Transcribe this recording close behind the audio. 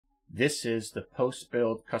This is the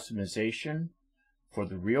post-build customization for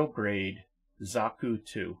the real grade Zaku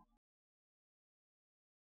 2.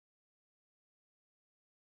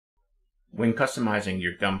 When customizing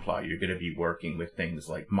your Gunpla, you're going to be working with things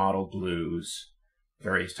like model glues,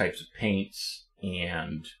 various types of paints,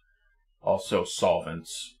 and also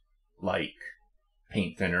solvents like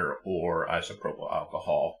paint thinner or isopropyl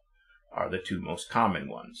alcohol are the two most common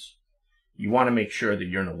ones. You want to make sure that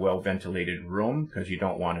you're in a well-ventilated room because you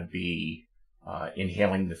don't want to be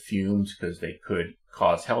inhaling the fumes because they could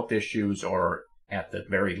cause health issues or at the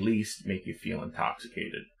very least make you feel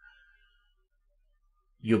intoxicated.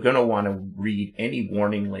 You're going to want to read any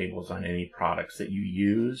warning labels on any products that you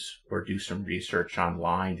use or do some research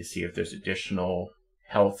online to see if there's additional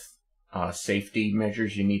health safety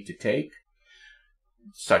measures you need to take,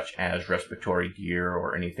 such as respiratory gear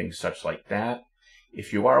or anything such like that.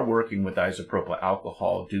 If you are working with isopropyl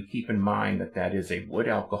alcohol, do keep in mind that that is a wood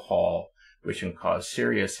alcohol which can cause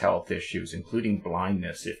serious health issues, including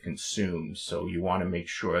blindness if consumed. So you want to make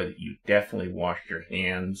sure that you definitely wash your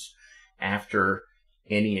hands after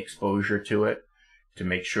any exposure to it to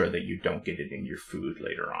make sure that you don't get it in your food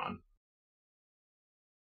later on.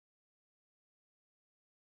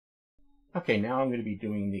 Okay, now I'm going to be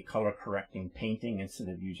doing the color correcting painting instead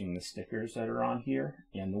of using the stickers that are on here.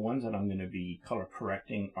 And the ones that I'm going to be color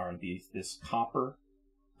correcting are this copper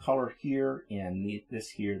color here and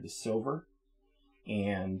this here, the silver.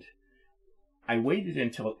 And I waited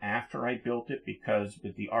until after I built it because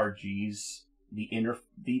with the RGs,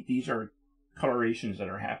 these are colorations that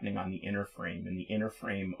are happening on the inner frame, and the inner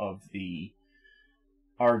frame of the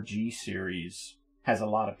RG series has a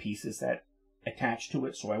lot of pieces that attached to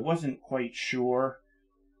it, so I wasn't quite sure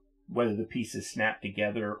whether the pieces snapped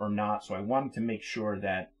together or not, so I wanted to make sure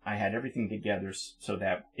that I had everything together so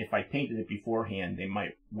that if I painted it beforehand they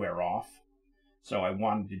might wear off. So I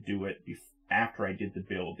wanted to do it after I did the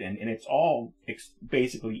build, and it's all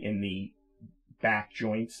basically in the back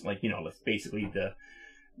joints, like, you know, it's basically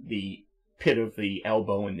the pit of the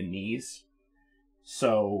elbow and the knees.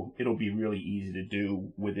 So it'll be really easy to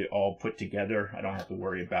do with it all put together. I don't have to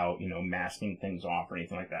worry about, you know, masking things off or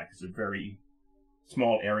anything like that because they're very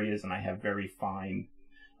small areas and I have very fine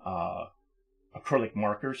acrylic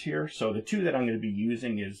markers here. So the two that I'm going to be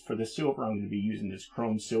using is, for the silver, I'm going to be using this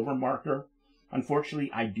chrome silver marker.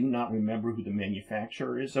 Unfortunately, I do not remember who the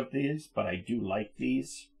manufacturer is of these, but I do like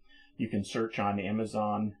these. You can search on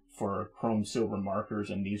Amazon for chrome silver markers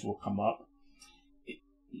and these will come up.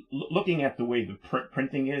 Looking at the way the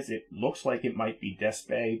printing is, it looks like it might be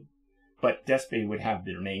Despay, but Despay would have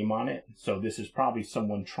their name on it. So this is probably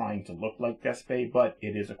someone trying to look like Despay, but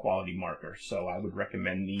it is a quality marker. So I would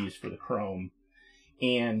recommend these for the chrome.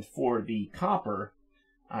 And for the copper,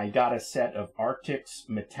 I got a set of Arctic's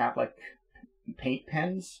metallic paint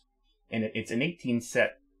pens, and it's an 18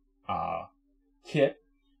 set kit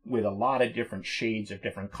with a lot of different shades of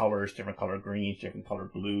different colors, different color greens, different color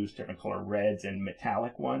blues, different color reds, and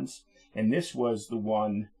metallic ones. And this was the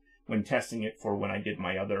one, when testing it for when I did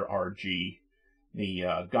my other RG, the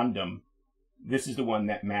Gundam, this is the one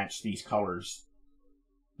that matched these colors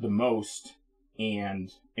the most.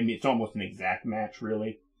 And I mean, it's almost an exact match,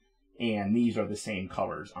 really. And these are the same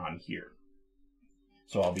colors on here.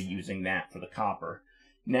 So I'll be using that for the copper.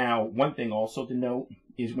 Now, one thing also to note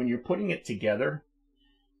is when you're putting it together,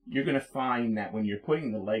 you're going to find that when you're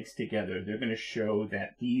putting the legs together, they're going to show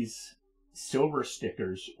that these silver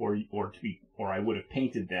stickers, or I would have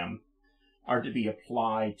painted them, are to be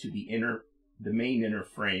applied to the main inner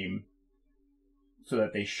frame so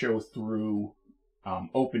that they show through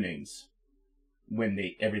openings when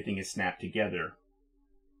everything is snapped together.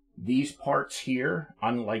 These parts here,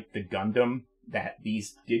 unlike the Gundam that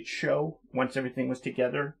these did show once everything was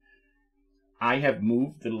together, I have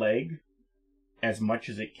moved the leg as much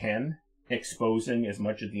as it can, exposing as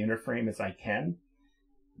much of the inner frame as I can.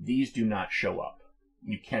 These do not show up.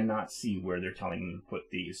 You cannot see where they're telling you to put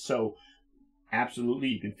these. So absolutely,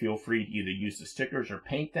 you can feel free to either use the stickers or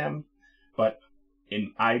paint them, but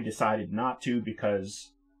I decided not to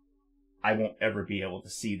because I won't ever be able to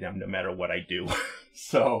see them no matter what I do.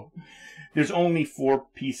 So there's only 4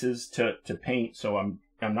 pieces to paint, so I'm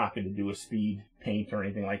not going to do a speed paint or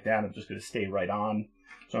anything like that. I'm just going to stay right on.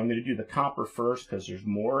 So I'm going to do the copper first because there's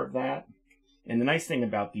more of that. And the nice thing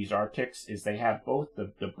about these Arctics is they have both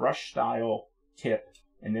the brush style tip,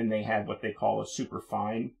 and then they have what they call a super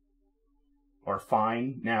fine or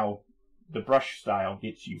fine. Now, the brush style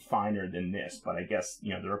gets you finer than this, but I guess,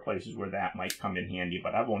 you know, there are places where that might come in handy,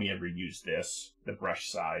 but I've only ever used this, the brush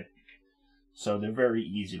side. So they're very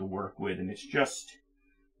easy to work with, and it's just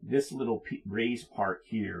this little raised part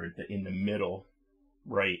here in the middle,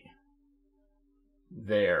 right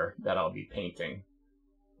there that I'll be painting.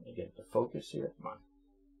 Let me get the focus here. Come on.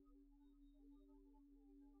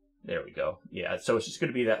 There we go. Yeah, so it's just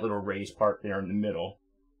going to be that little raised part there in the middle.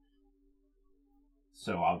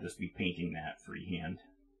 So I'll just be painting that freehand.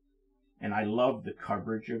 And I love the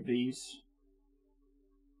coverage of these.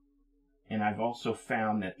 And I've also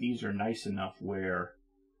found that these are nice enough where,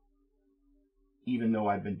 even though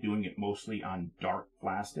I've been doing it mostly on dark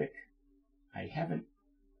plastic, I haven't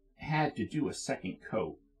had to do a second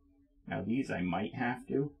coat. Now these I might have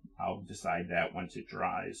to. I'll decide that once it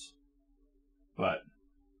dries. But,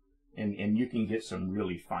 and you can get some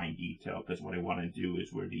really fine detail, because what I want to do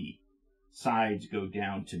is where the sides go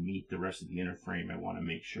down to meet the rest of the inner frame, I want to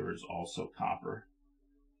make sure is also copper.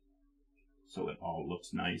 So it all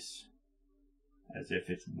looks nice, as if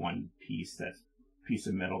it's one piece, that piece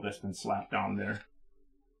of metal that's been slapped on there.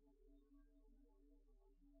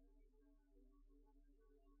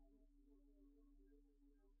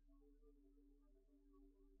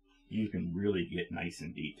 You can really get nice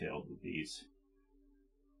and detailed with these.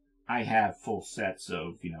 I have full sets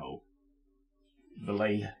of, you know,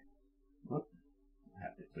 Valet. Whoop, I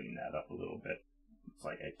have to clean that up a little bit. It's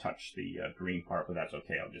like I touched the green part, but that's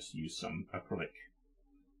okay. I'll just use some acrylic,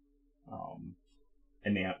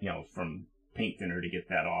 and you know, from paint thinner to get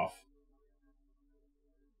that off.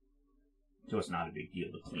 So it's not a big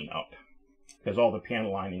deal to clean up, because all the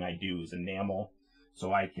panel lining I do is enamel,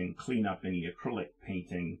 so I can clean up any acrylic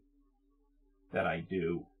painting that I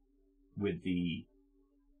do with the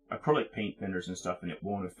acrylic paint thinners and stuff, and it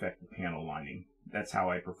won't affect the panel lining. That's how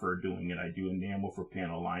I prefer doing it. I do enamel for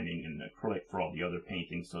panel lining and acrylic for all the other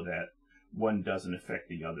paintings, so that one doesn't affect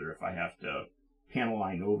the other. If I have to panel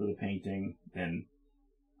line over the painting, then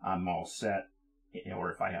I'm all set.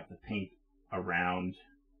 Or if I have to paint around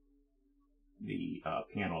the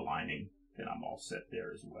panel lining, then I'm all set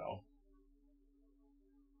there as well.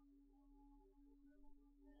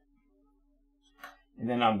 And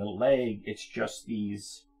then on the leg, it's just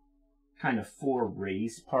these kind of 4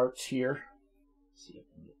 raised parts here. Let's see if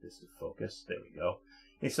I can get this to focus. There we go.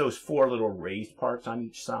 It's those 4 little raised parts on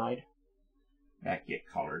each side that get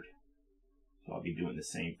colored. So I'll be doing the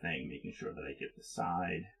same thing, making sure that I get the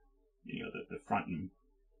side, you know, the front, and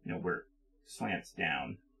you know, where it slants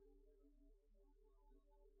down.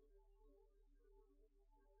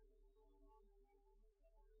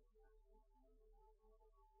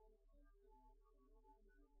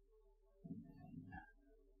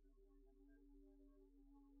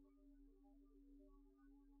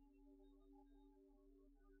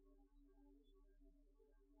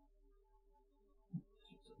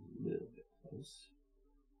 A little bit close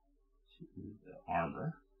to the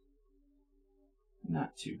armor.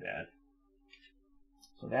 Not too bad.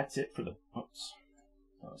 So that's it for the, oops.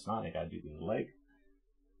 No, it's not. I gotta do the leg.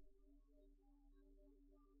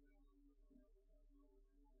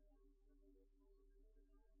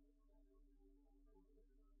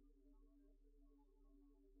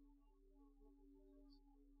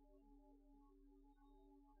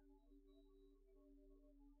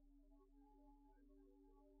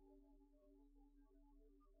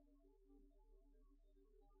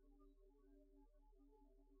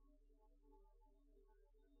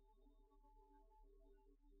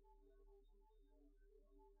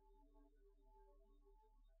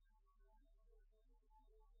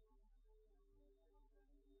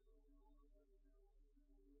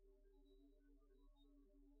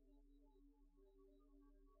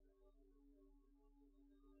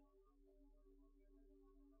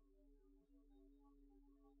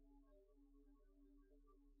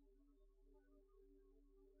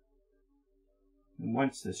 And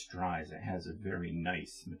once this dries, it has a very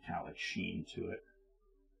nice metallic sheen to it.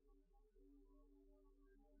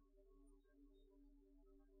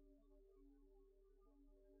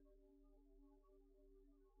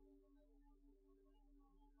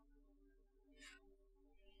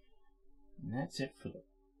 And that's it for the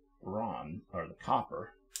bronze, or the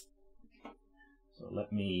copper. So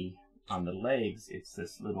let me, on the legs, it's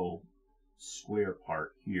this little square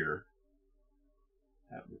part here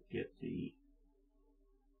that would get the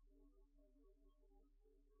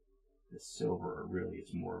silver, or really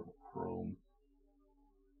it's more of a chrome.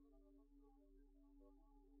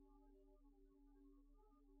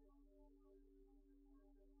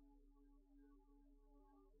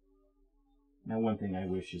 Now one thing I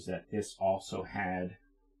wish is that this also had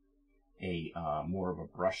a more of a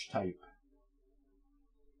brush type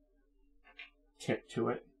tip to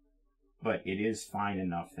it, but it is fine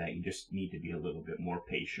enough that you just need to be a little bit more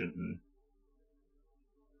patient, and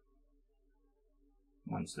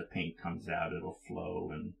once the paint comes out, it'll flow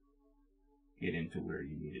and get into where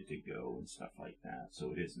you need it to go and stuff like that.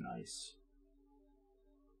 So it is nice.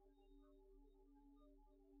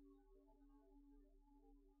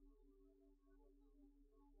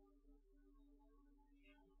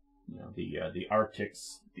 You know, the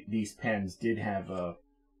Arctics, these pens did have a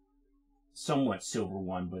somewhat silver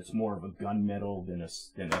one, but it's more of a gunmetal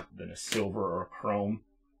than a silver or a chrome.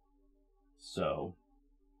 So,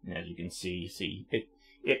 as you can see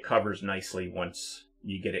it covers nicely once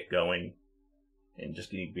you get it going, and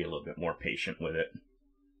just need to be a little bit more patient with it.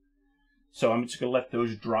 So I'm just gonna let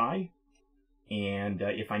those dry, and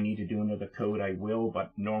if I need to do another coat, I will.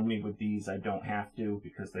 But normally with these, I don't have to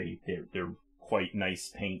because they're quite nice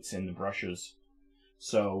paints in the brushes.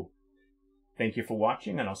 So thank you for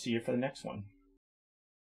watching, and I'll see you for the next one.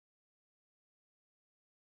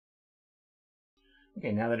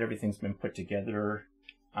 Okay, now that everything's been put together,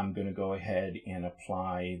 I'm going to go ahead and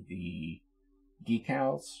apply the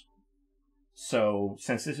decals. So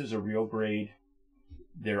since this is a real grade,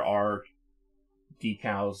 there are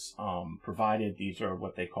decals provided. These are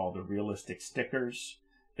what they call the realistic stickers.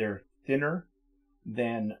 They're thinner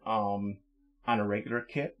than on a regular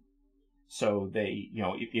kit. So they, you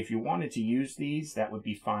know, if you wanted to use these, that would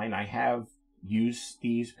be fine. I have used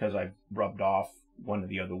these because I've rubbed off one of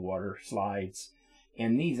the other water slides.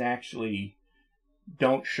 And these actually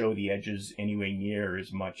don't show the edges anywhere near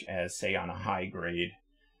as much as, say, on a high grade,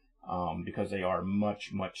 because they are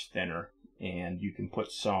much, much thinner. And you can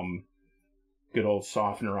put some good old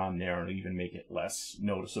softener on there and even make it less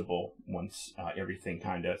noticeable once everything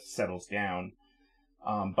kind of settles down.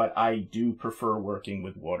 But I do prefer working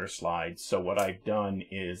with water slides. So what I've done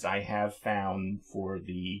is I have found for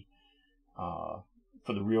the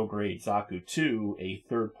real grade Zaku 2 a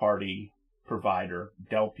third-party provider,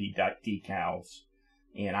 Delpy decals,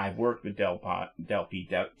 and I've worked with Delpy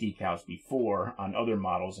decals before on other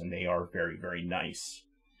models, and they are very, very nice.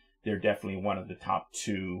 They're definitely one of the top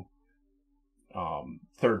 2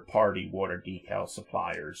 third-party water decal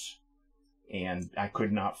suppliers, and I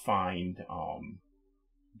could not find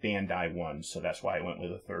Bandai ones, so that's why I went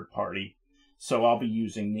with a third party. So I'll be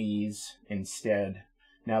using these instead.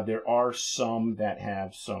 Now there are some that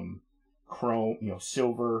have some chrome, you know,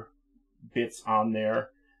 silver bits on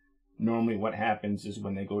there. Normally what happens is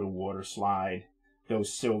when they go to water slide,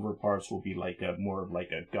 those silver parts will be like more of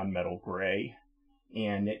like a gunmetal gray,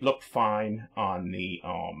 and it looked fine on the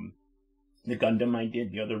Gundam I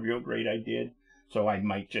did, the other real grade I did. So I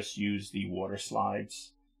might just use the water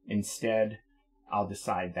slides instead. I'll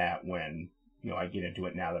decide that when, you know, I get into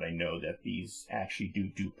it, now that I know that these actually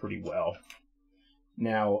do pretty well.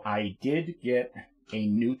 Now, I did get a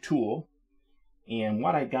new tool, and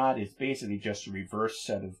what I got is basically just a reverse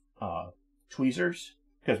set of tweezers,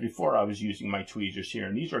 because before I was using my tweezers here,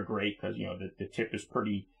 and these are great because, you know, the tip is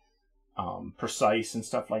pretty precise and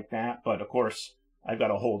stuff like that, but of course, I've got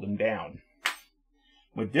to hold them down.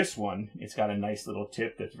 With this one, it's got a nice little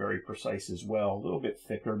tip that's very precise as well. A little bit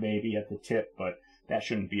thicker maybe at the tip, but that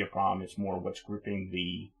shouldn't be a problem. It's more what's gripping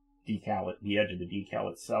the decal, the edge of the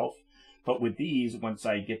decal itself. But with these, once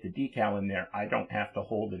I get the decal in there, I don't have to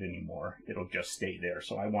hold it anymore. It'll just stay there.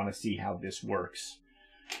 So I want to see how this works.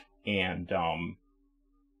 And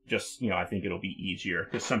just, you know, I think it'll be easier,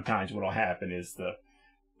 because sometimes what'll happen is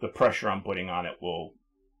the pressure I'm putting on it will,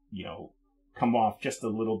 you know, come off just a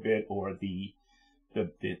little bit, or the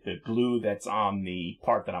glue that's on the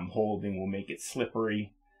part that I'm holding will make it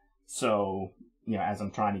slippery. So, you know, as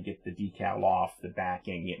I'm trying to get the decal off the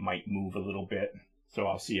backing, it might move a little bit. So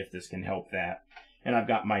I'll see if this can help that. And I've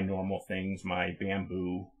got my normal things, my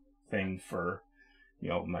bamboo thing for, you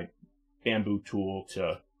know, my bamboo tool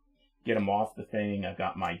to get them off the thing. I've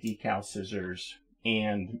got my decal scissors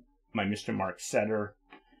and my Mr. Mark setter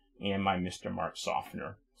and my Mr. Mark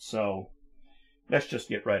softener. So let's just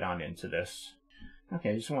get right on into this.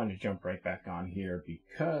 Okay, I just wanted to jump right back on here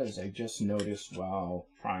because I just noticed while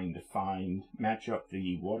trying to match up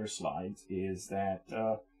the water slides is that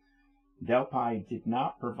Delpy did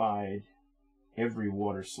not provide every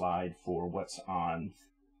water slide for what's on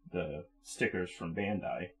the stickers from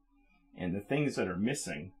Bandai. And the things that are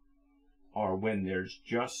missing are when there's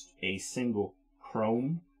just a single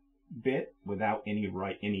chrome bit without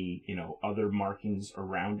any you know, other markings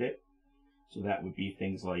around it. So that would be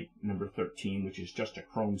things like number 13, which is just a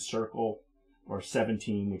chrome circle, or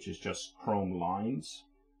 17, which is just chrome lines.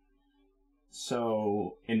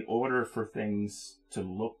 So in order for things to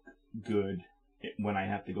look good when I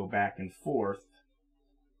have to go back and forth,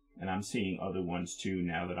 and I'm seeing other ones too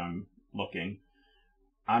now that I'm looking,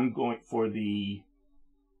 I'm going for the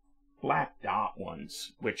black dot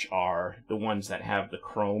ones, which are the ones that have the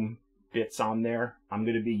chrome bits on there, I'm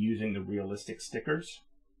going to be using the realistic stickers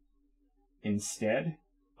instead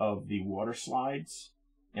of the water slides.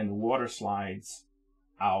 And the water slides,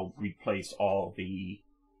 I'll replace all the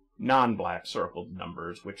non-black circled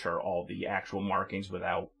numbers, which are all the actual markings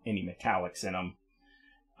without any metallics in them.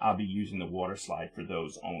 I'll be using the water slide for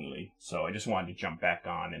those only. So I just wanted to jump back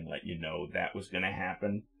on and let you know that was going to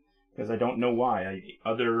happen, because I don't know why.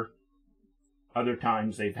 Other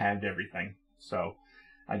times they've had everything. So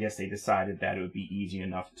I guess they decided that it would be easy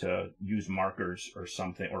enough to use markers or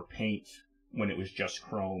something, or paint, when it was just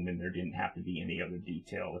chrome and there didn't have to be any other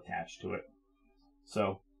detail attached to it.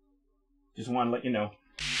 So just want to let you know.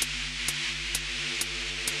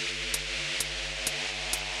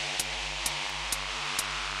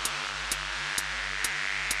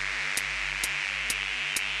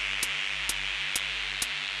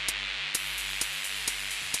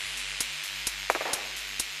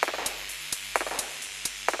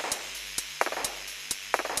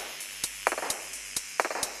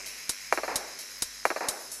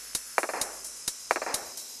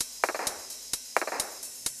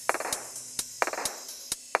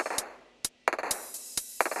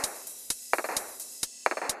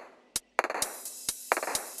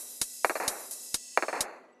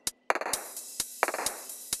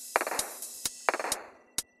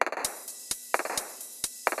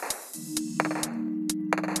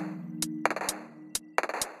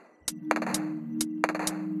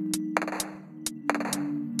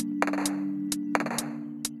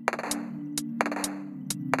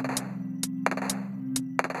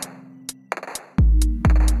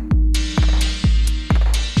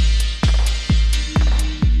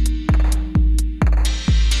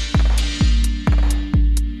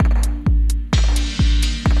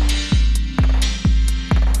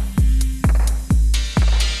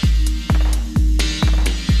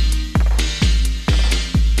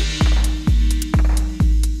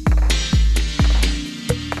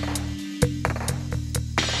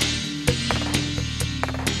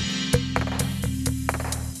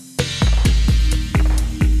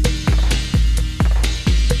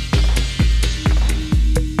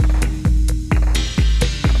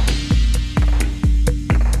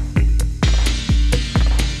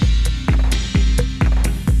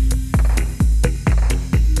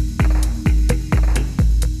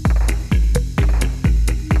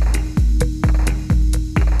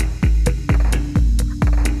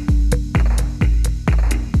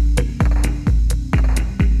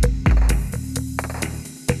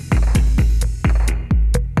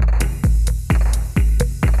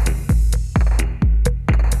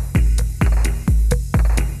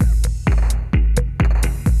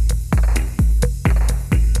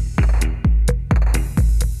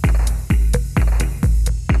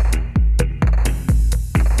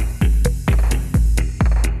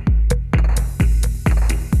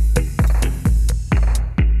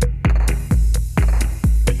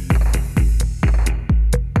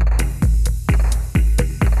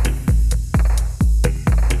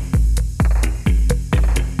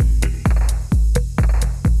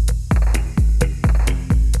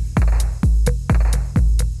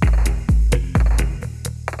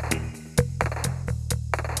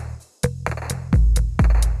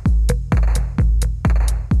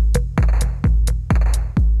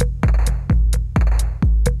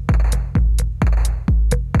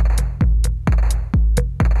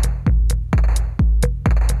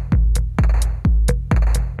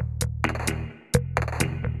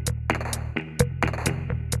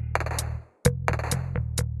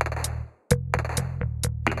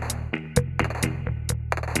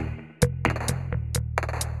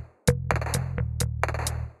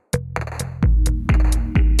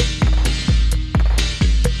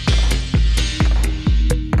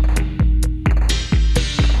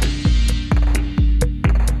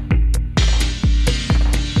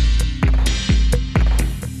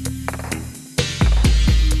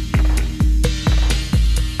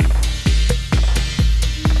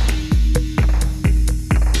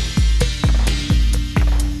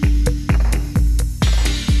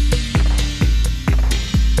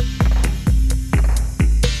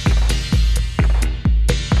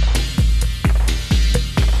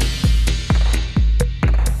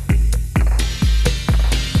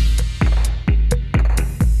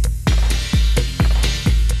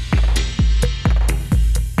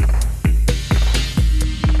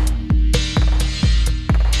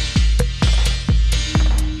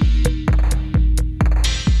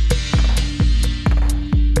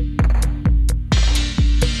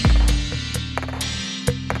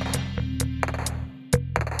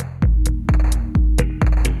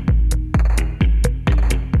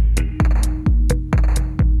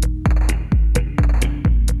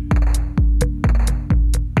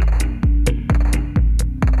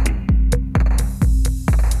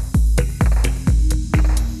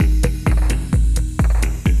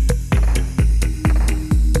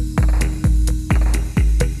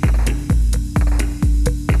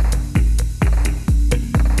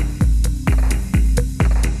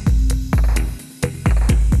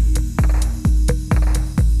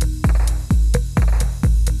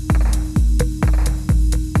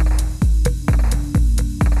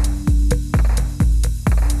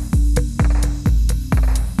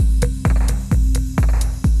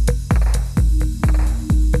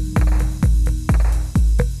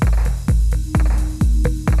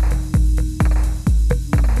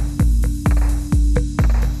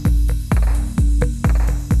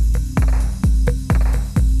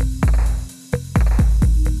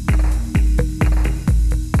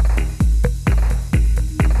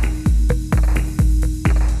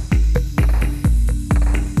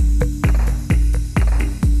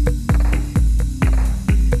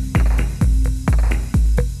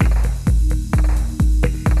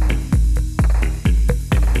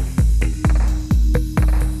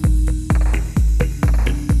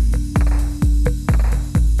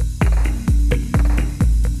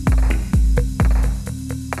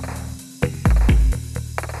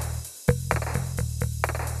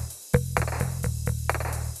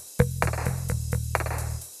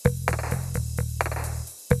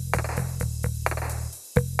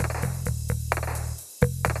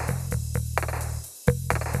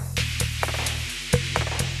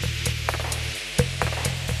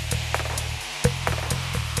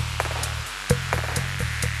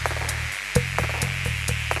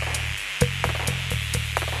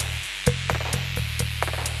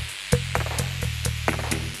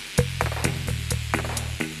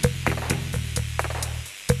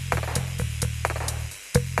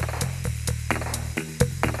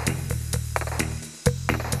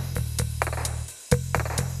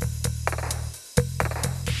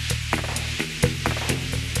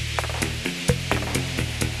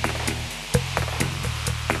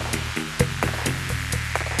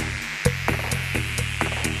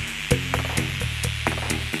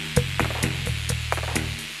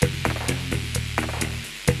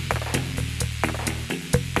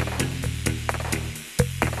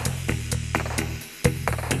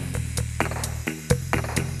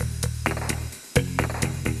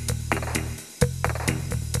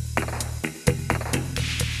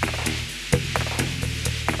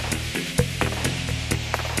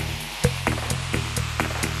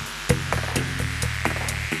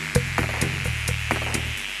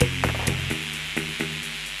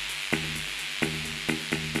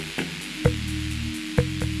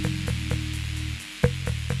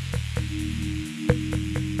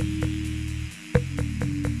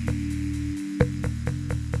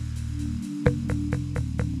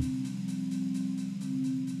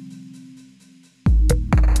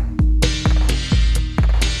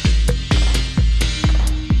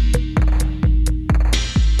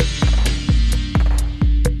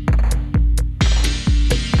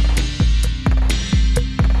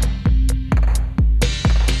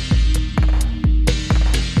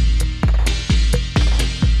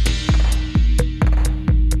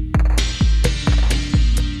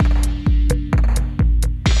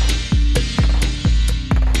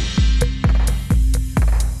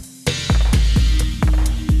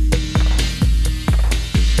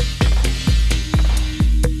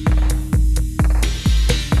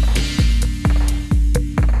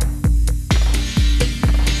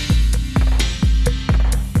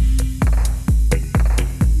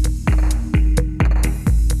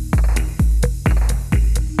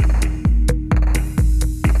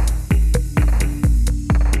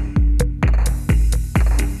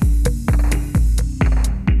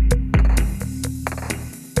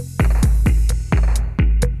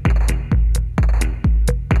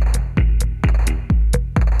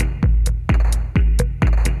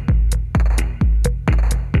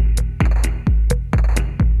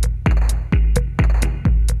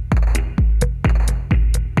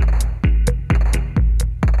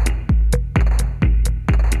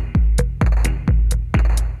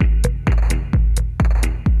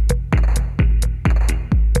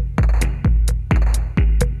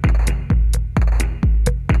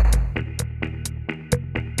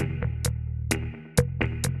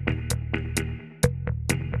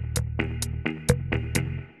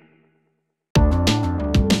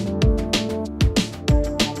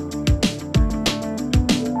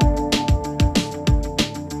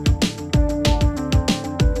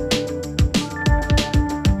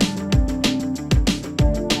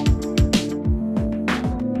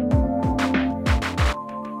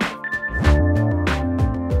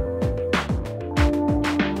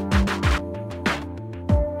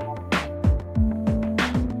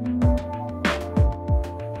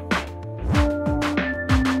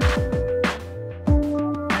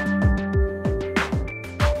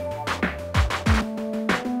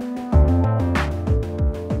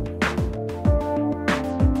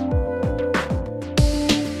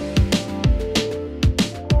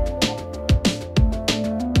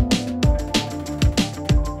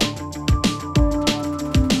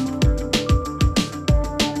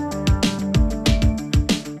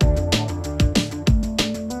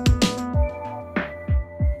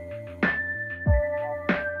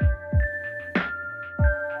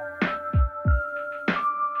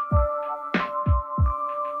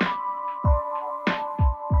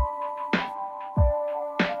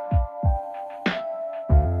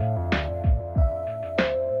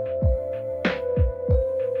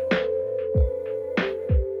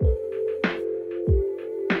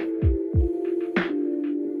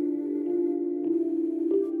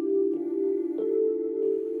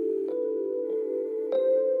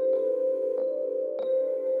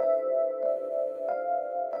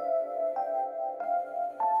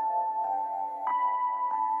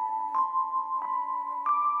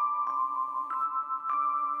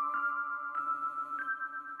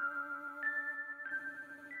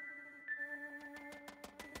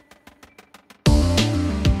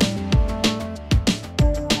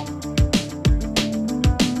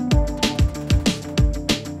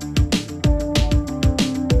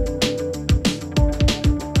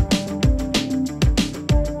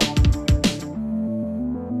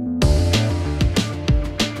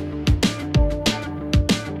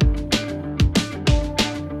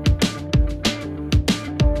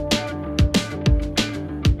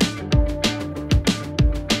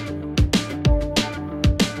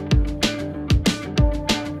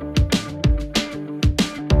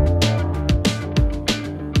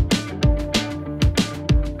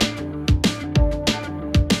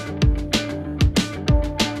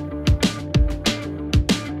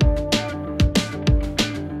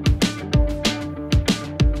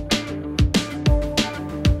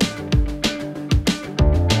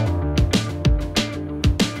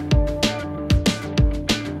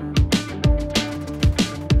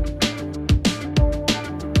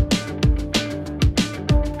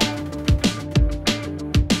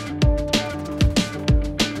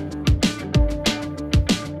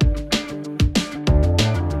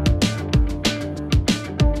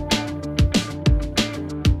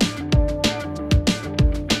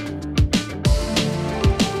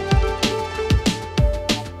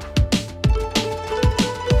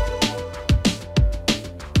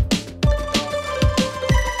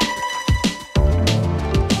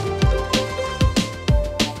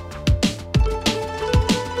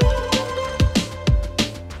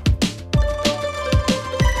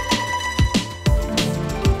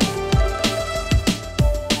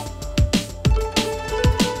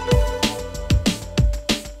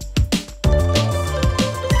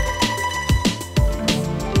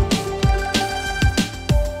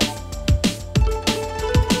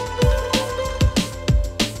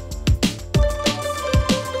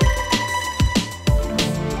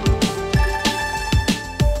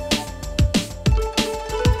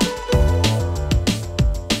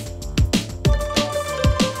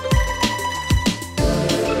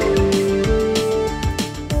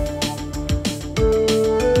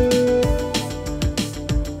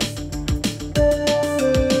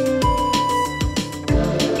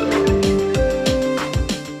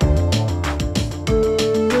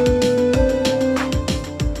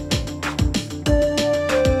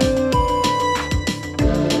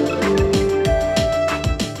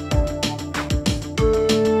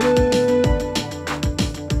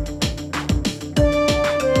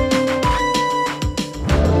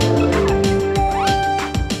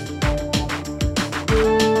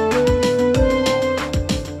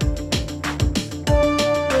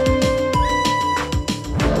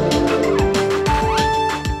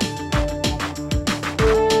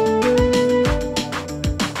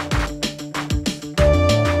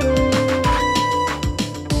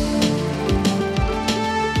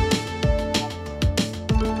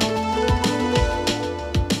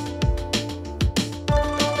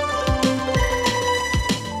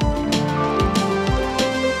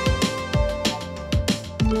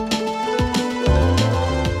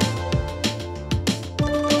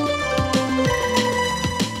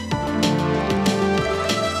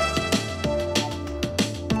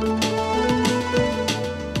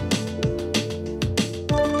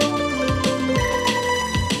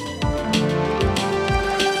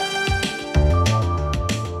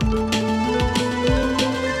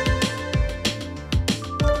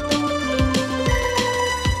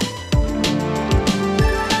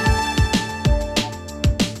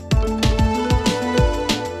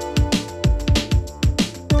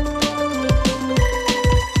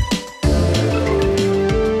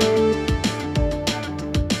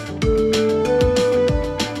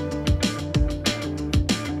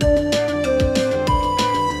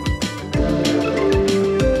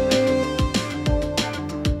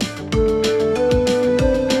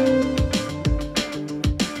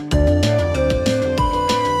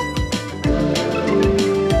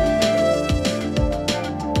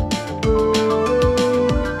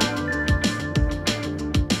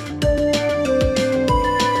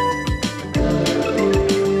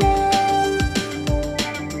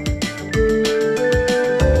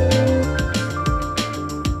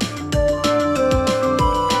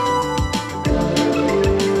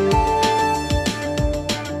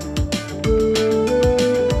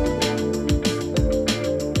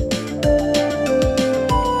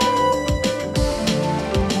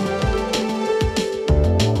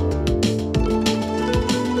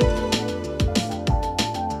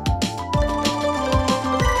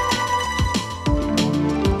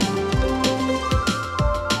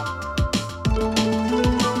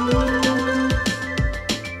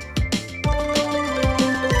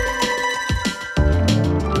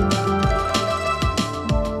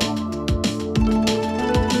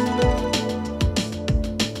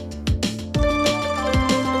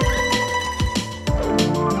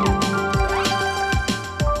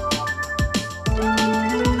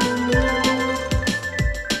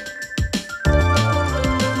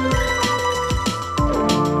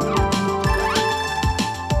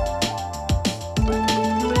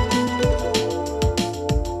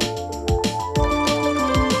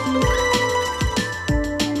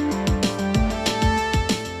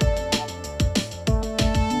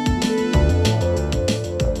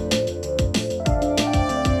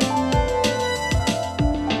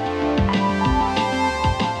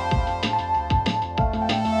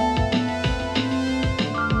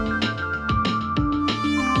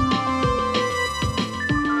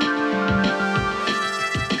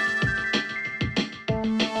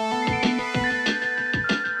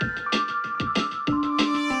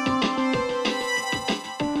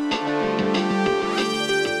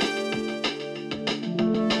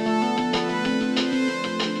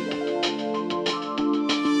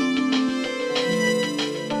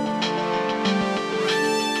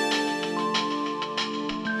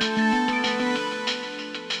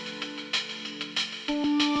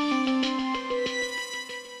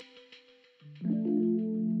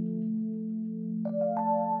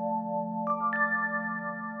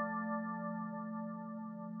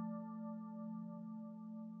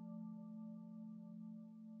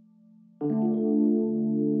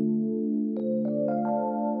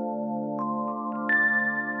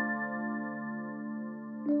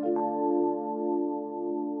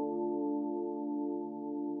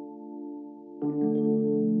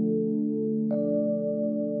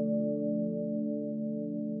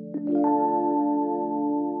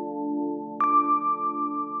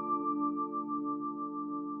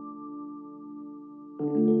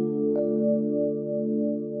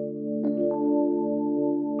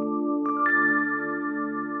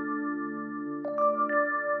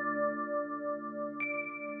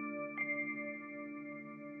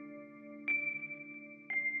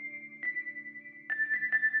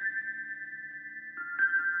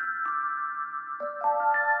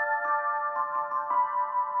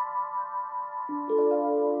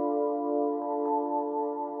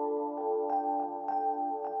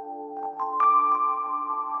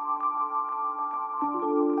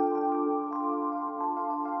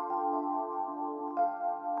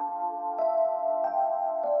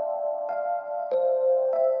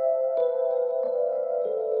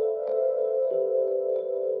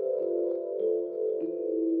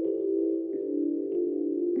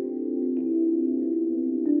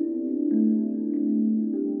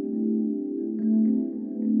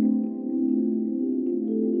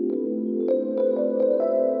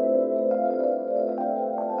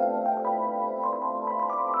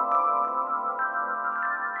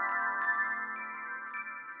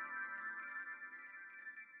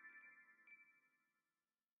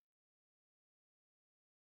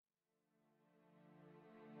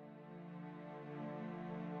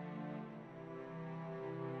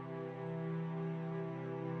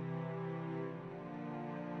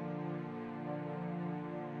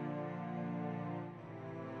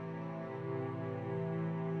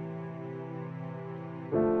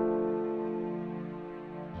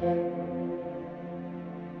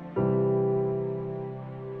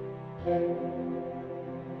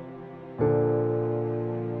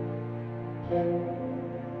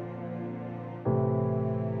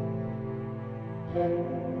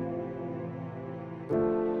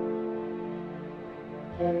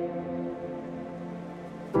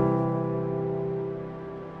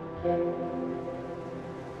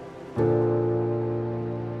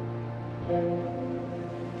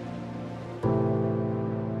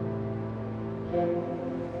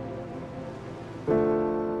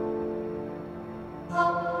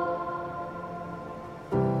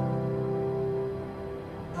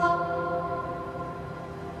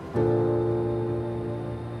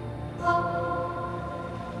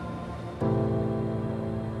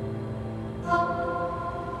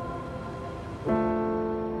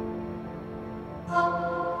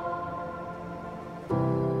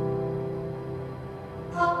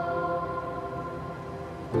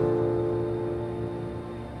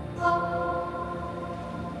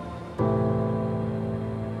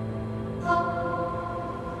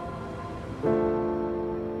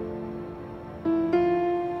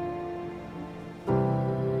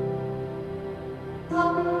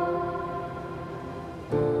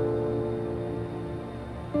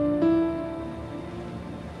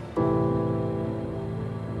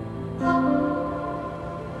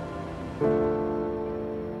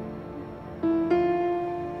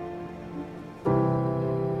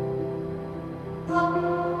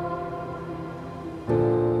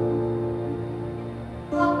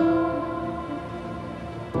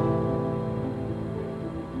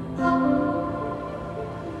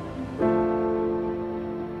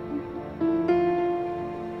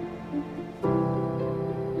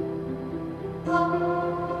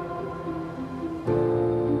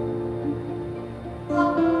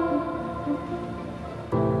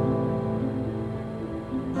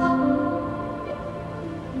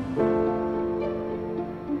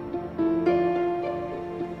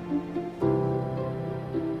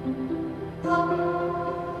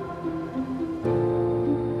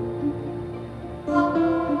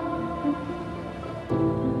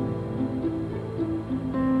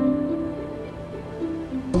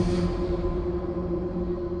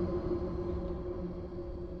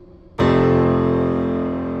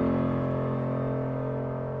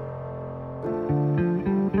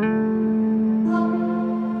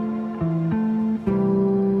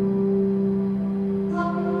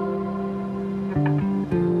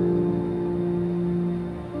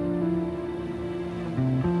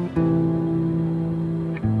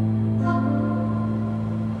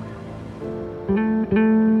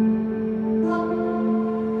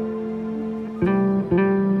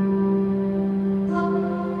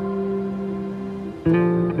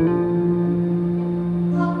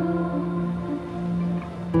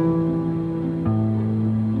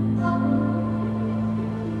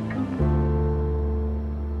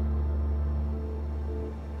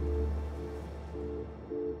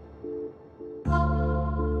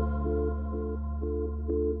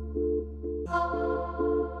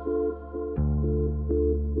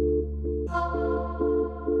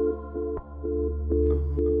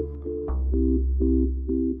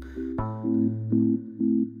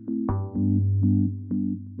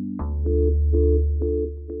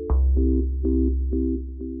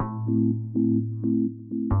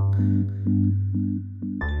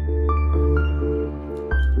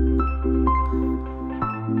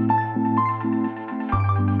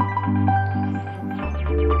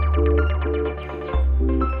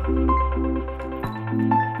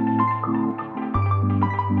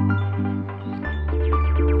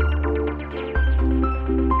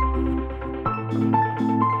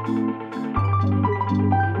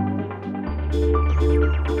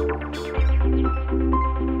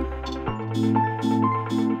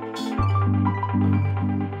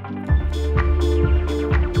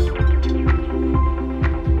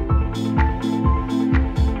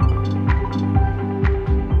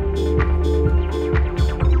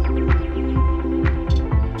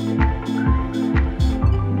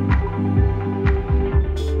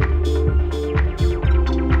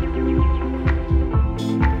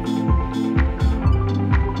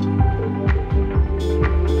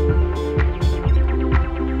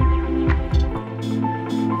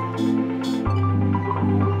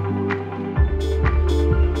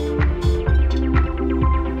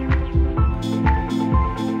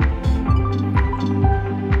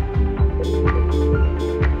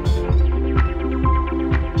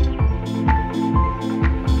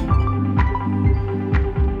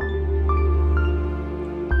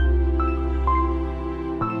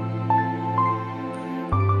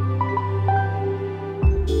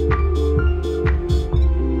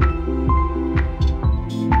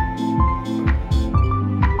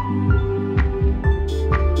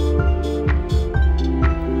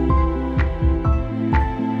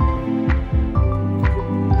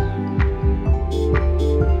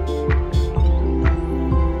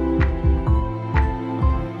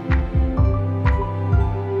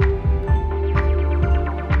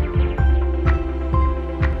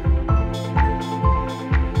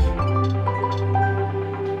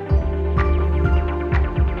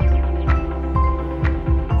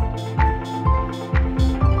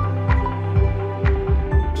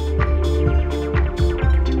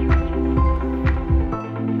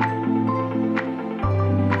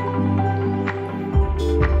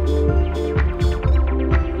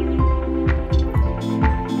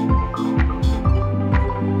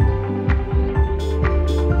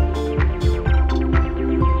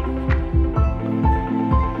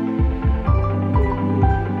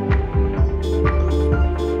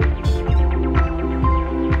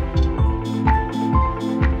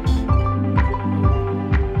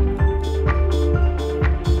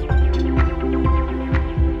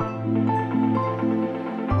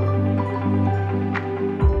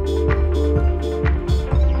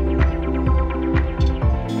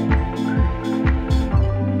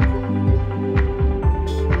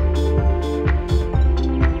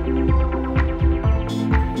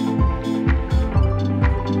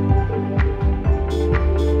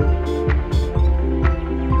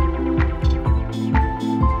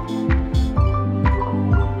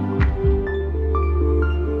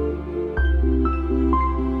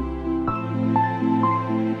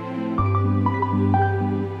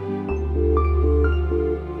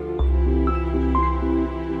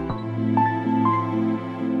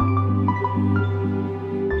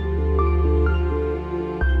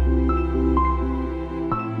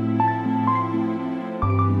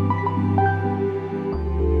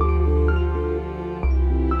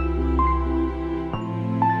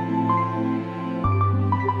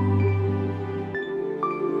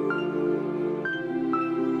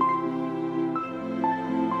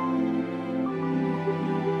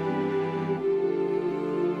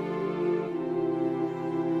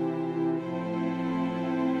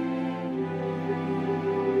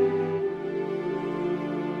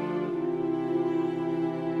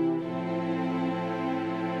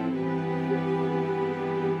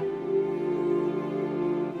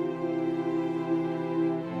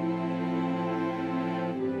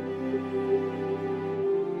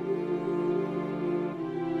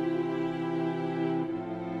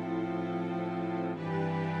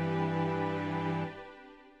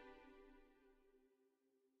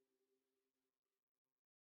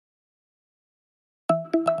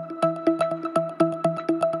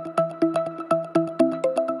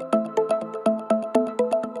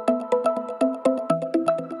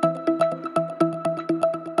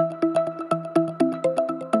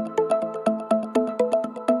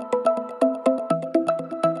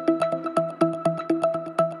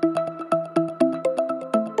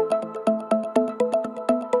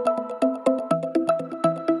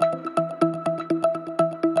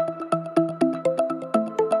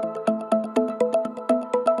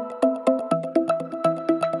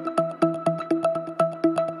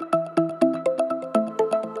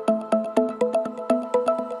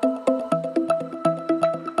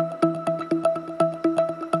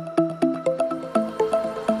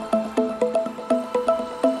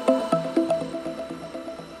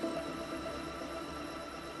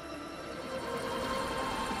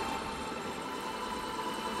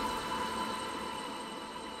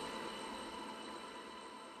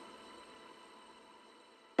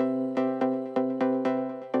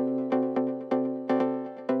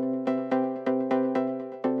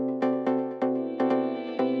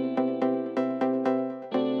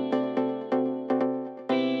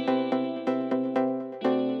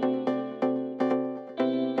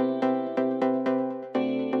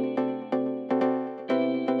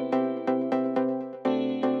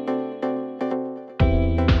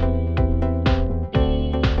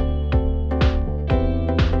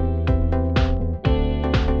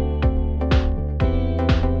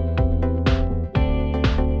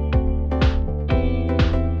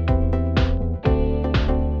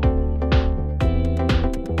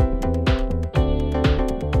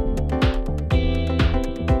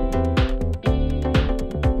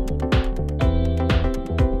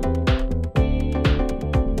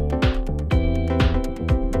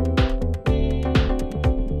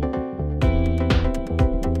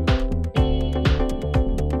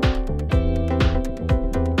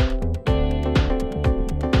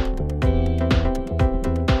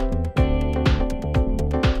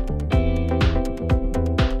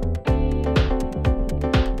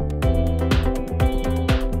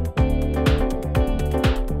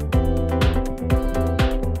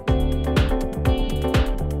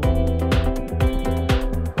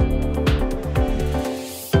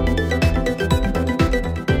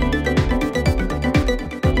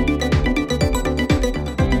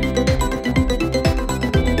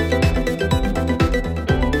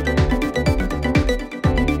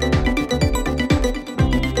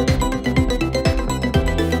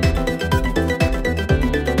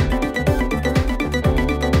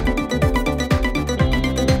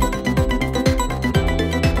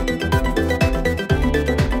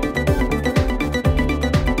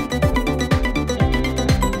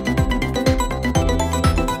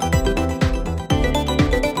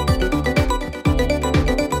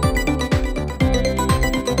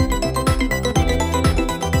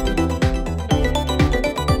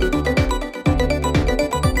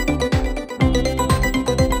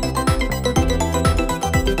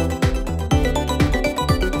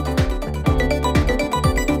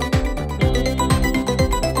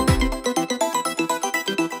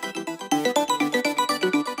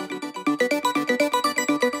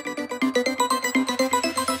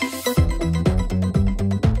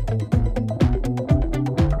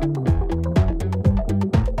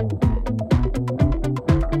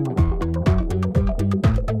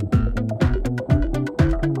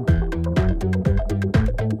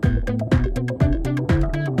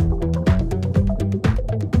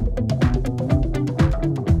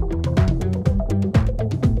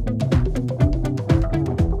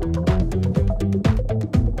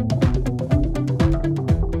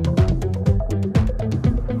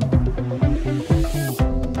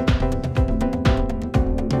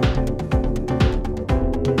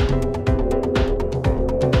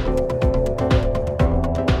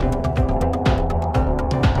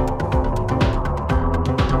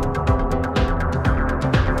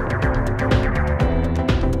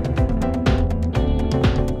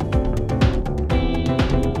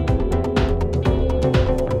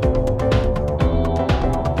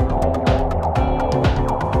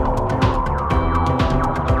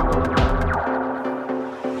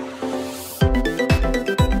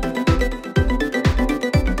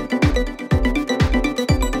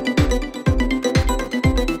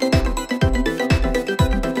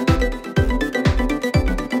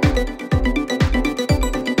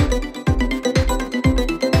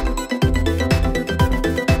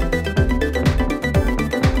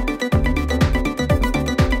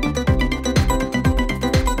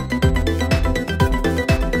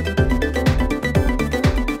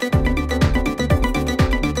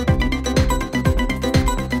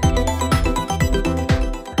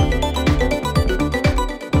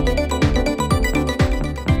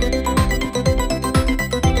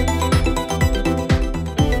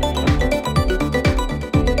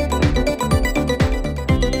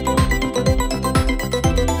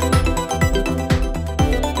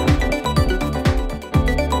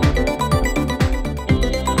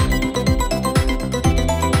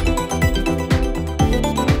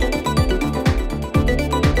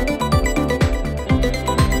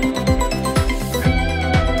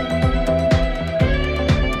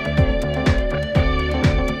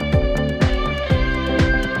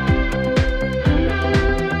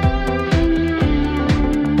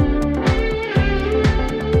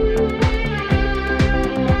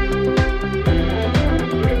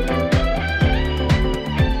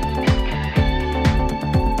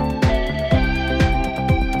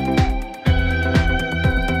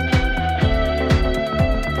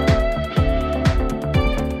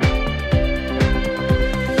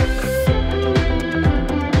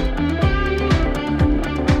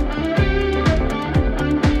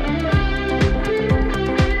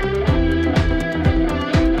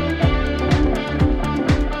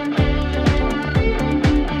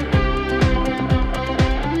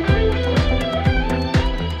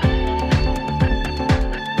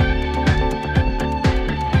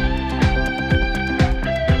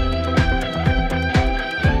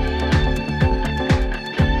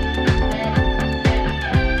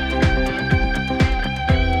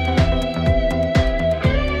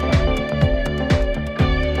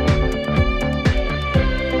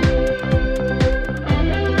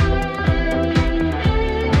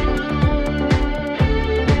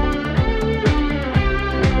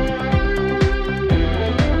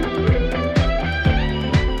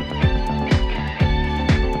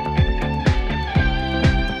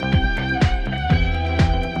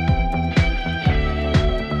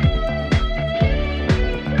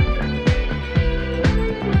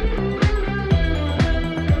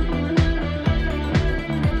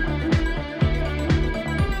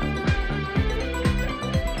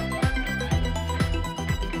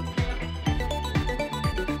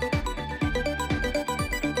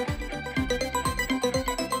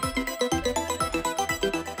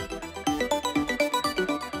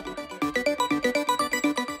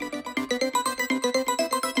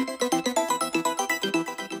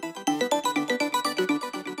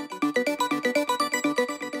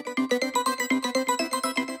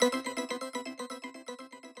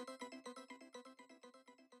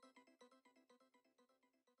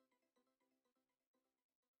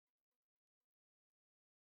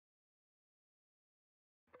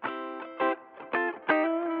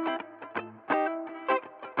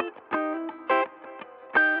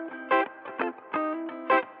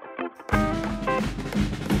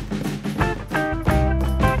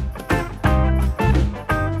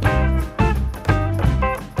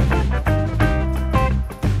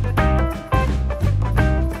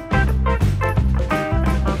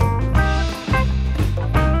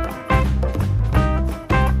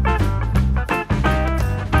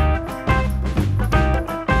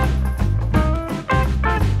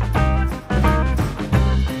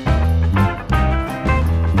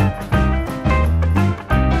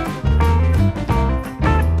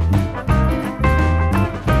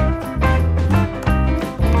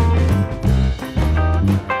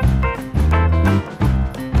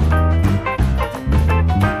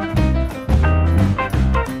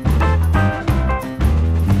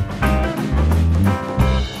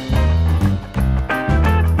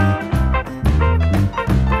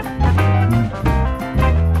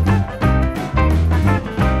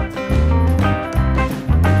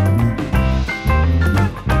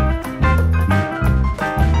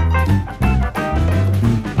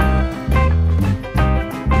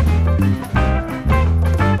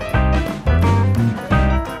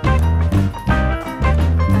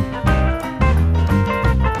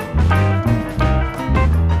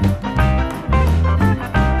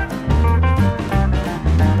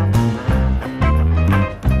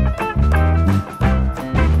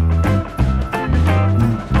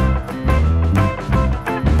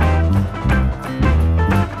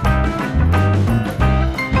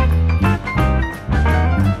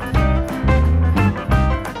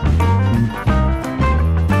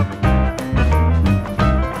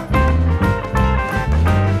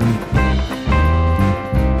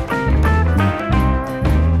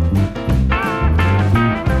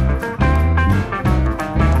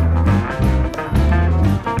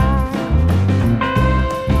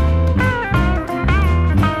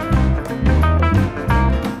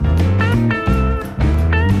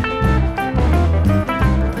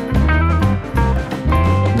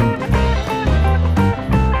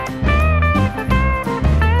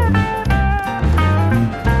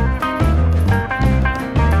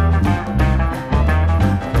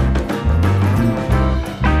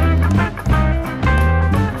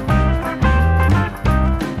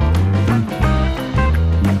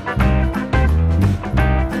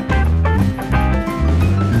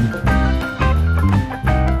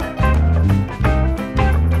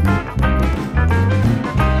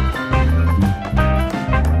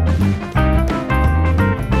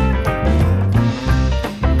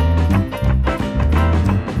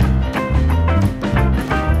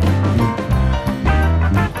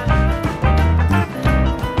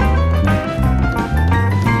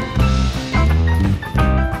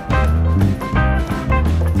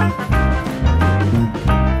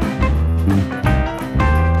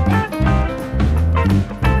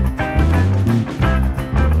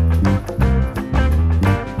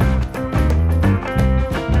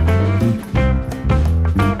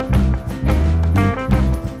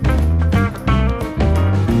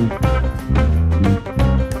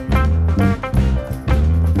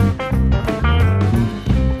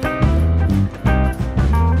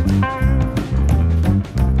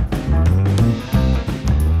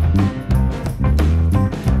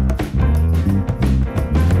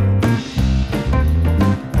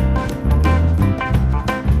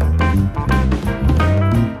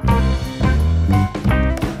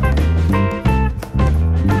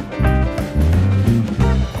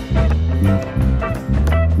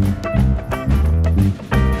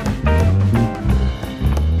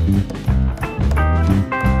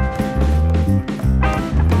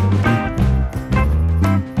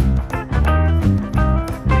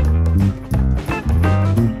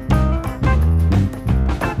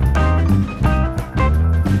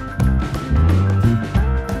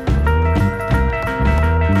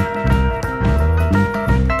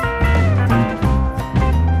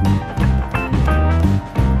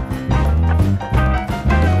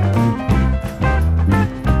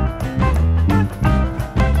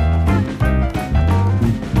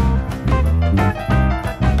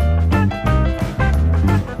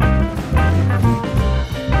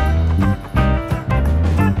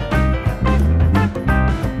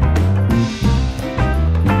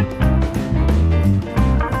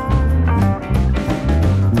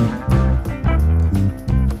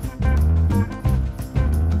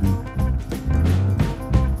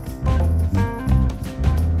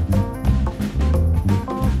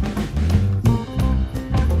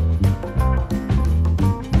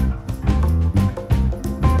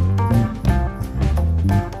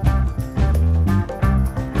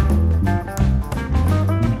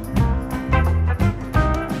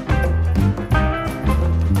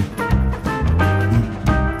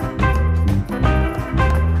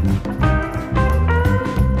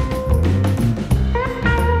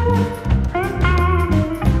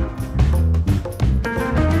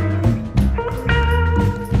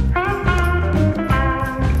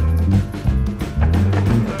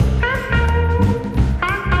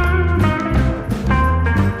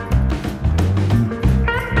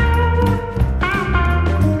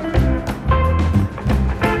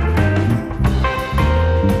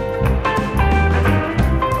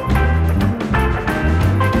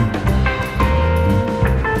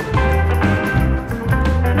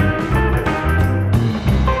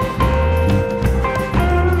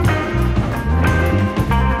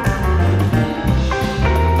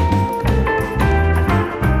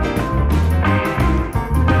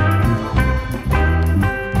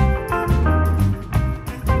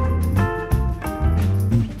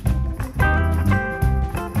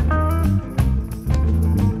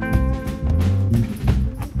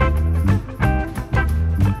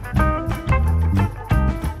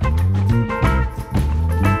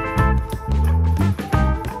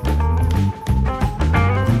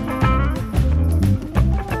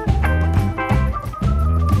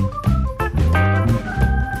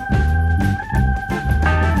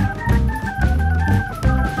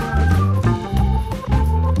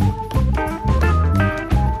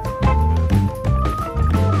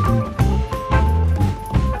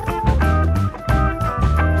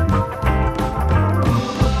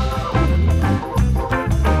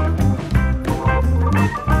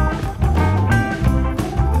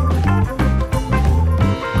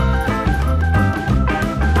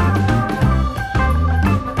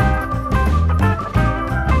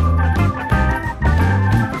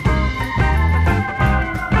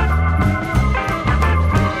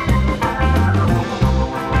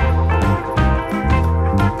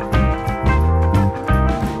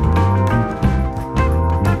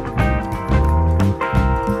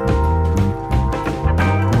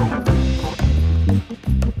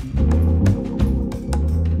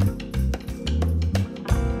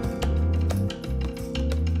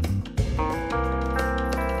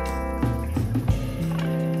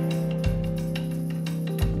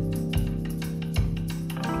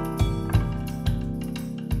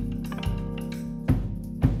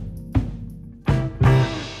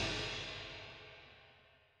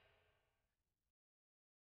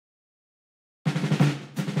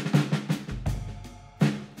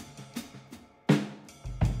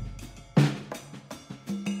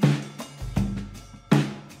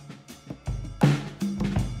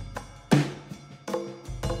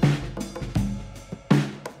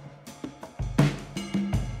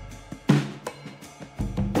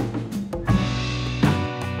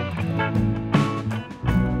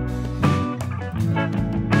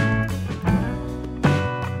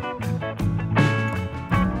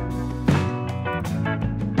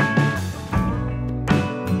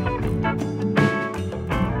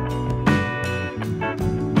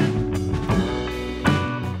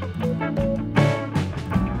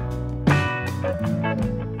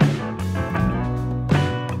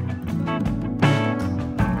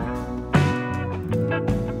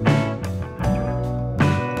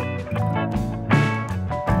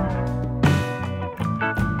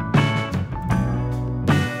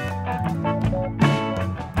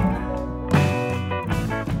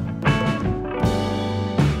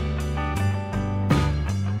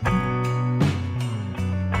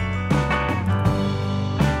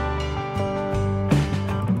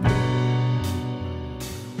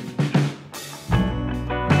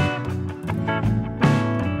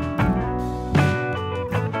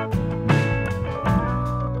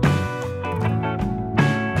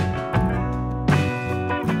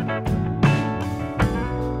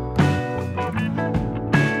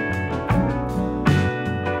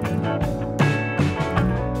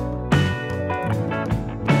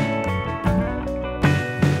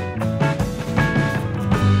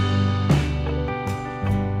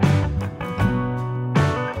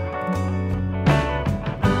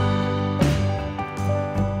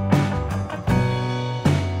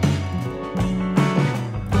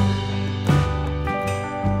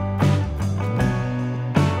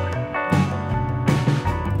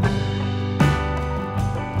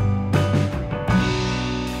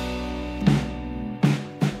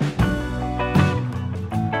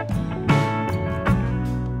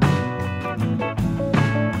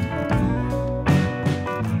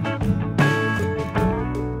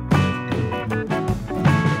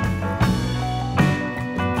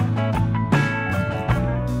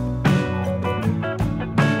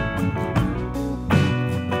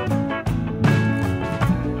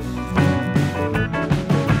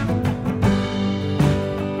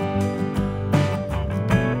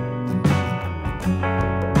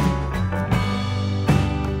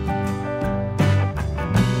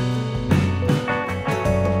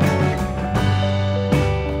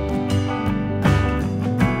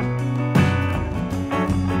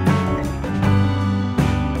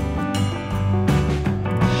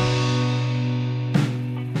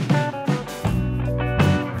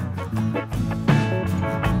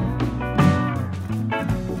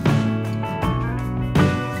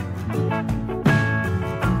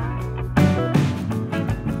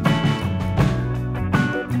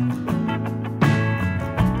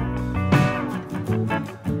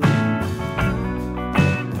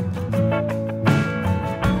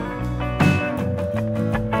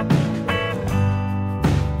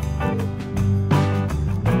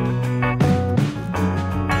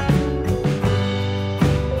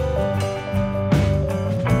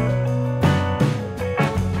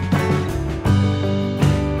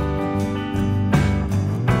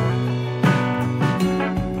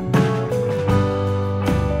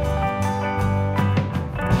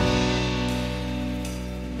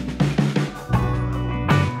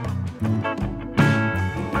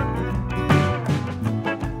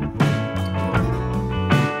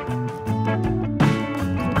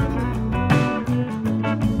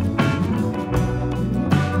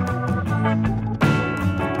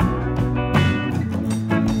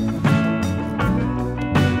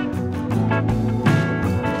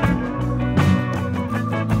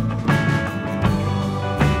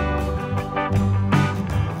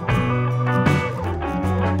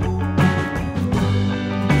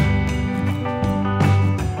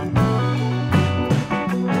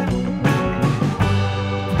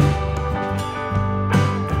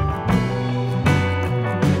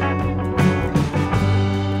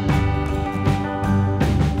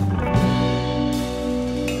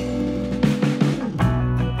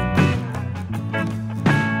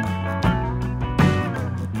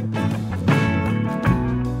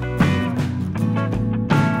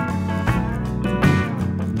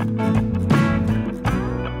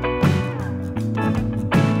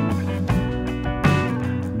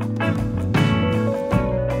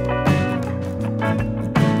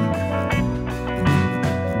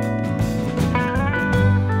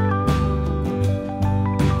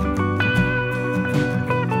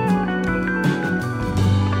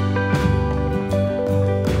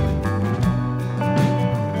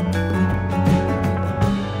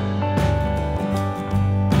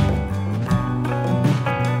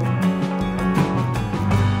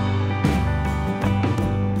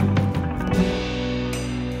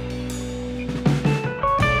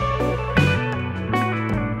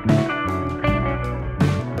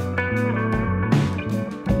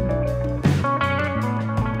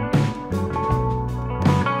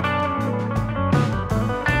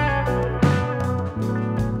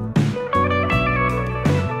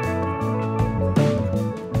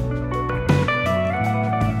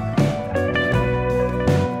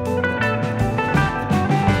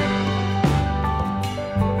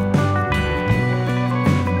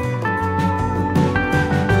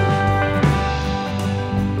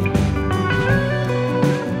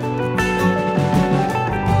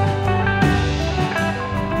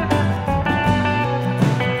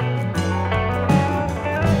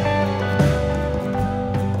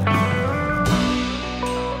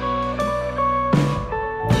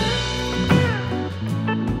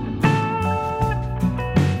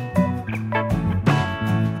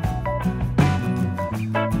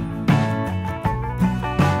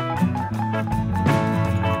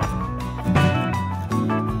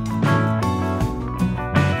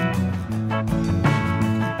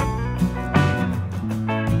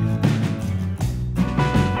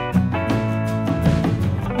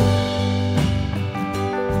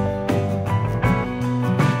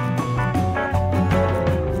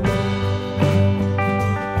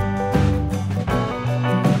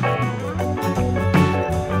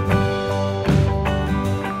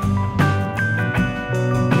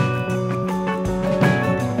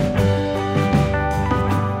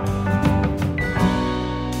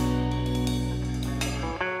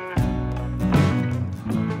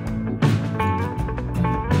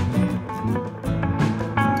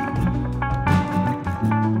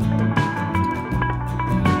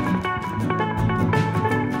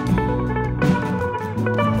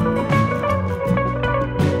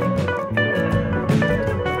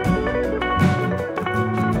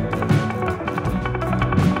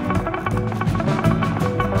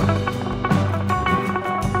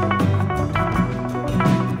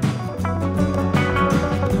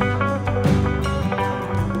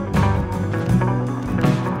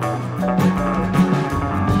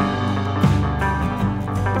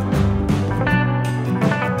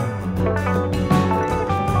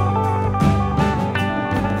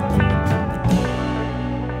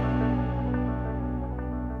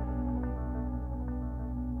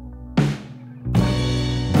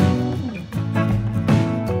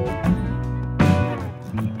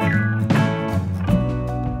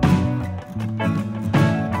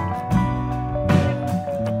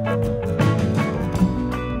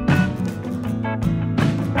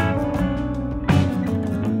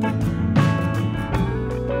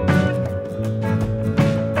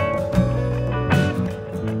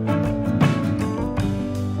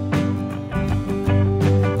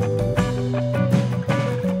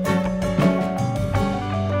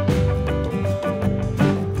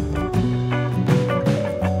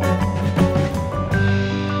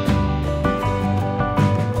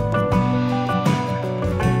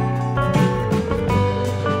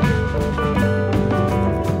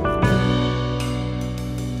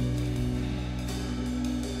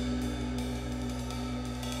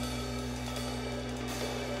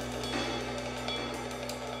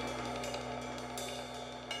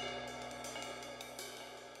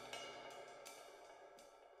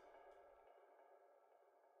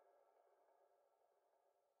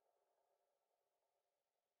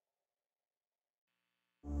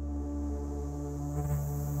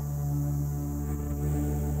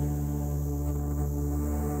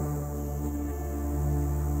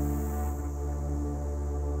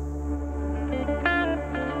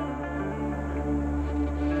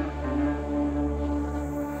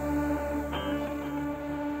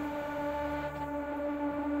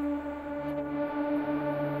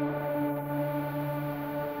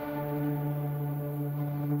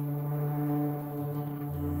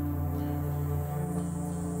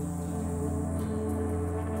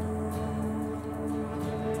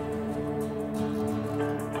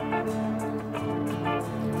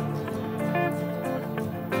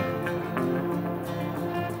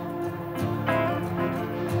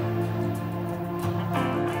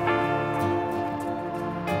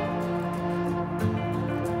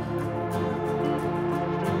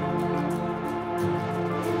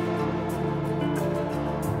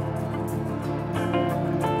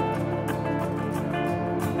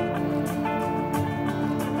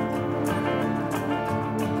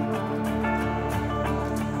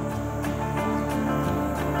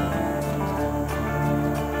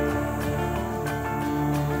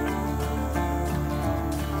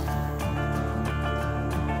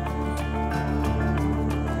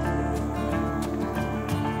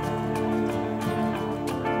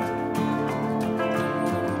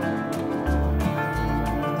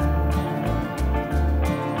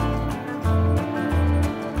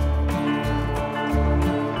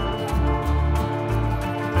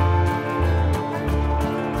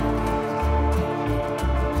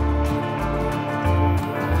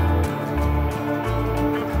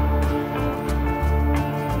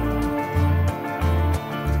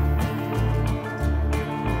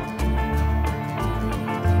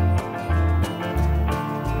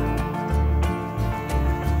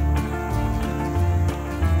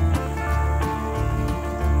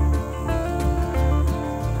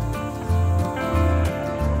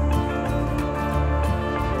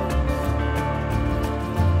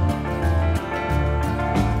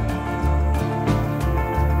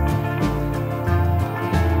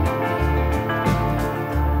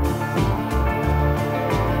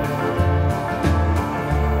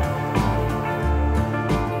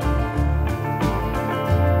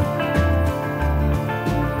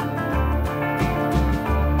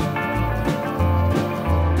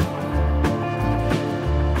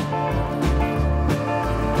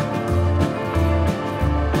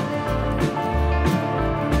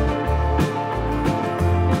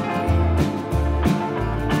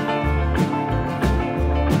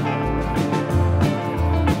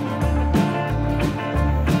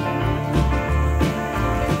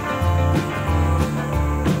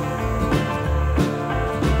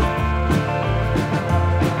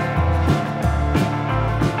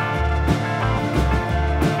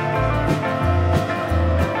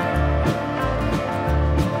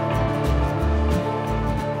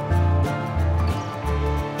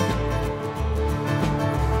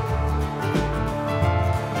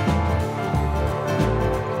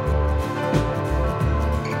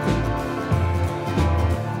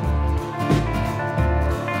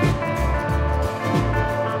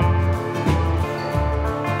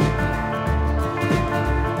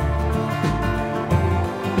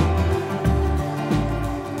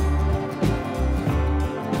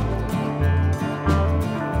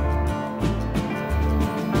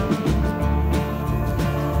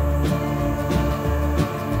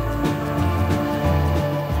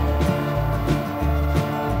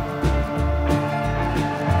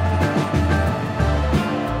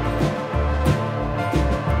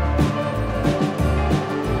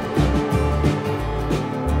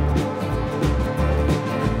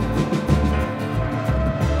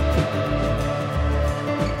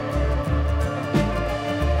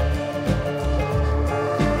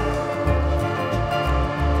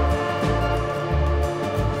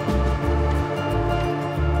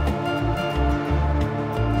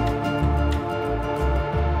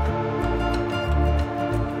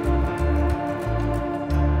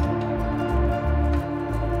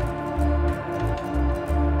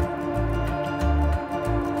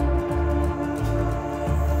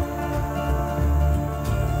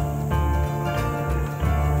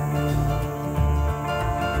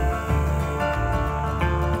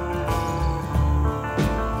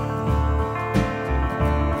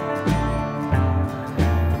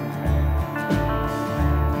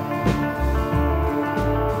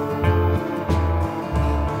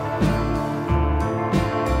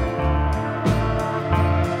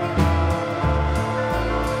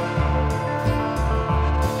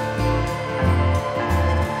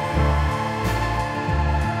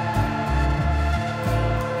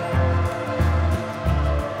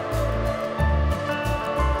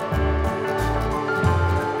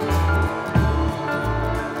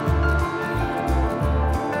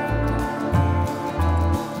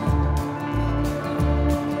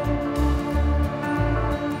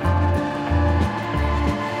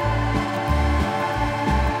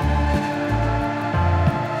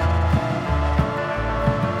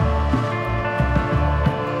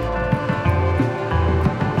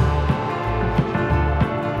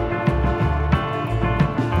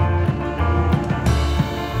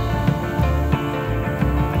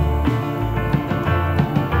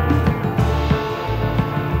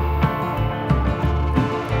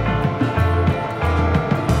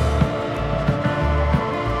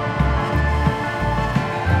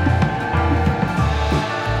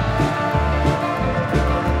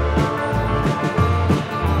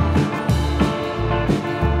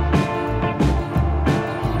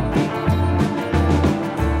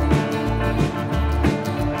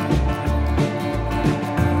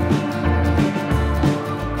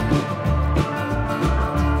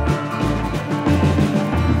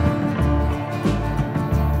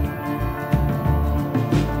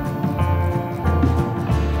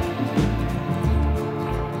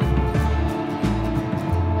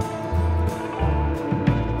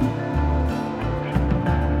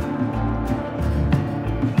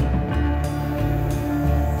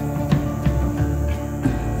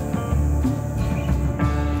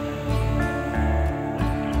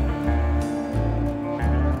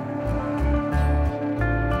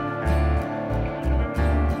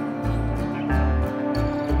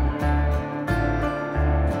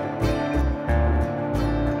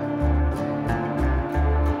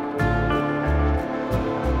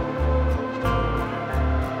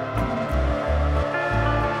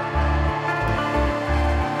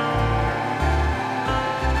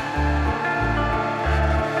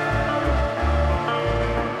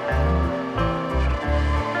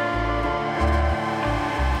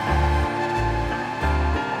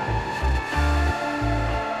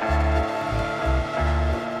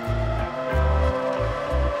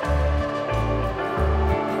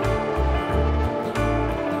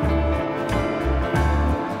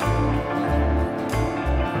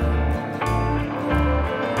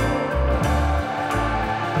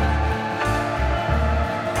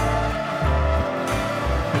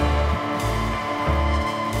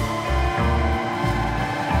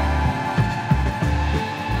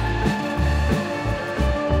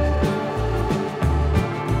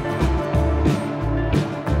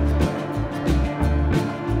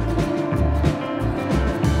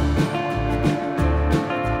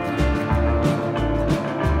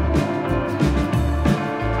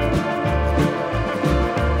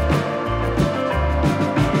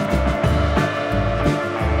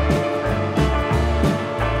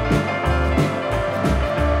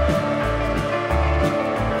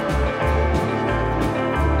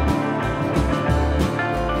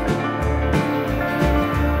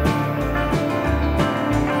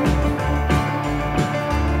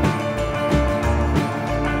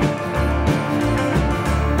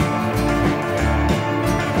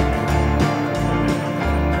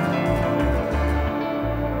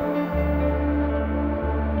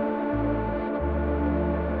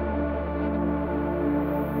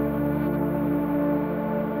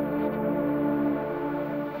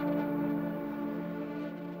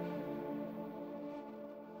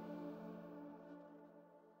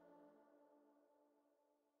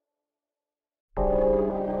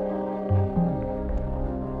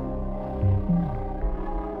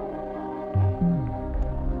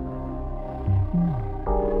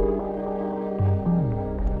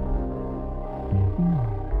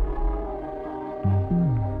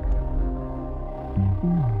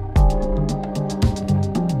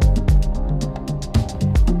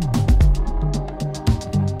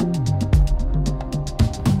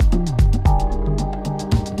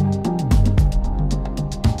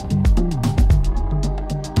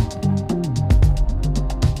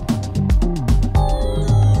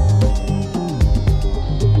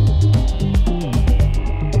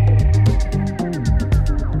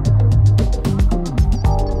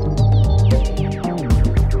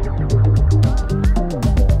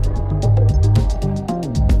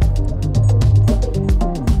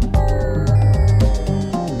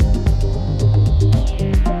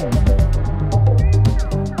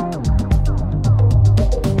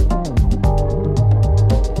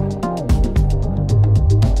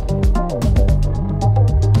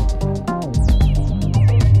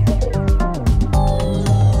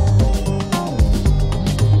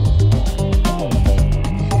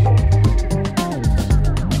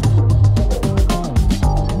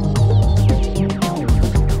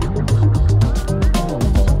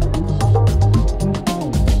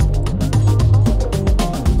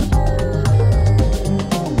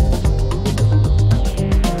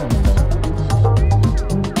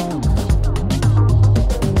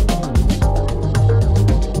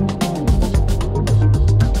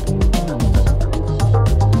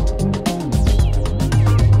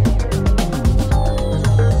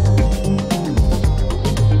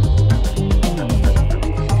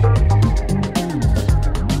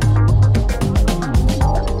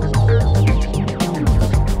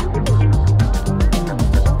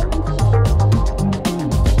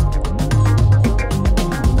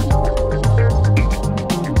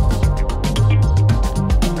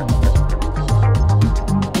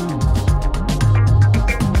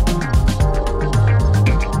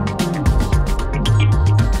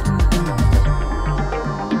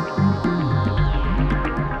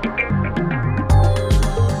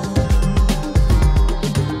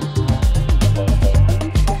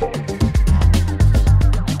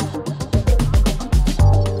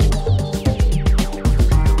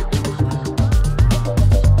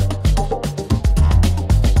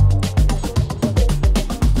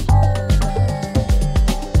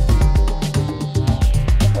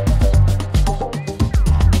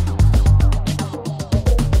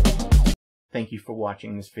 Thank you for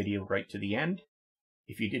watching this video right to the end.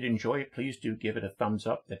 If you did enjoy it, please do give it a thumbs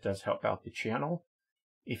up. That does help out the channel.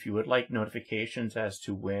 If you would like notifications as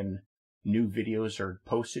to when new videos are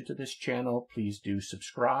posted to this channel, please do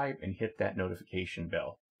subscribe and hit that notification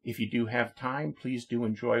bell. If you do have time, please do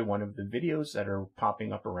enjoy one of the videos that are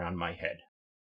popping up around my head.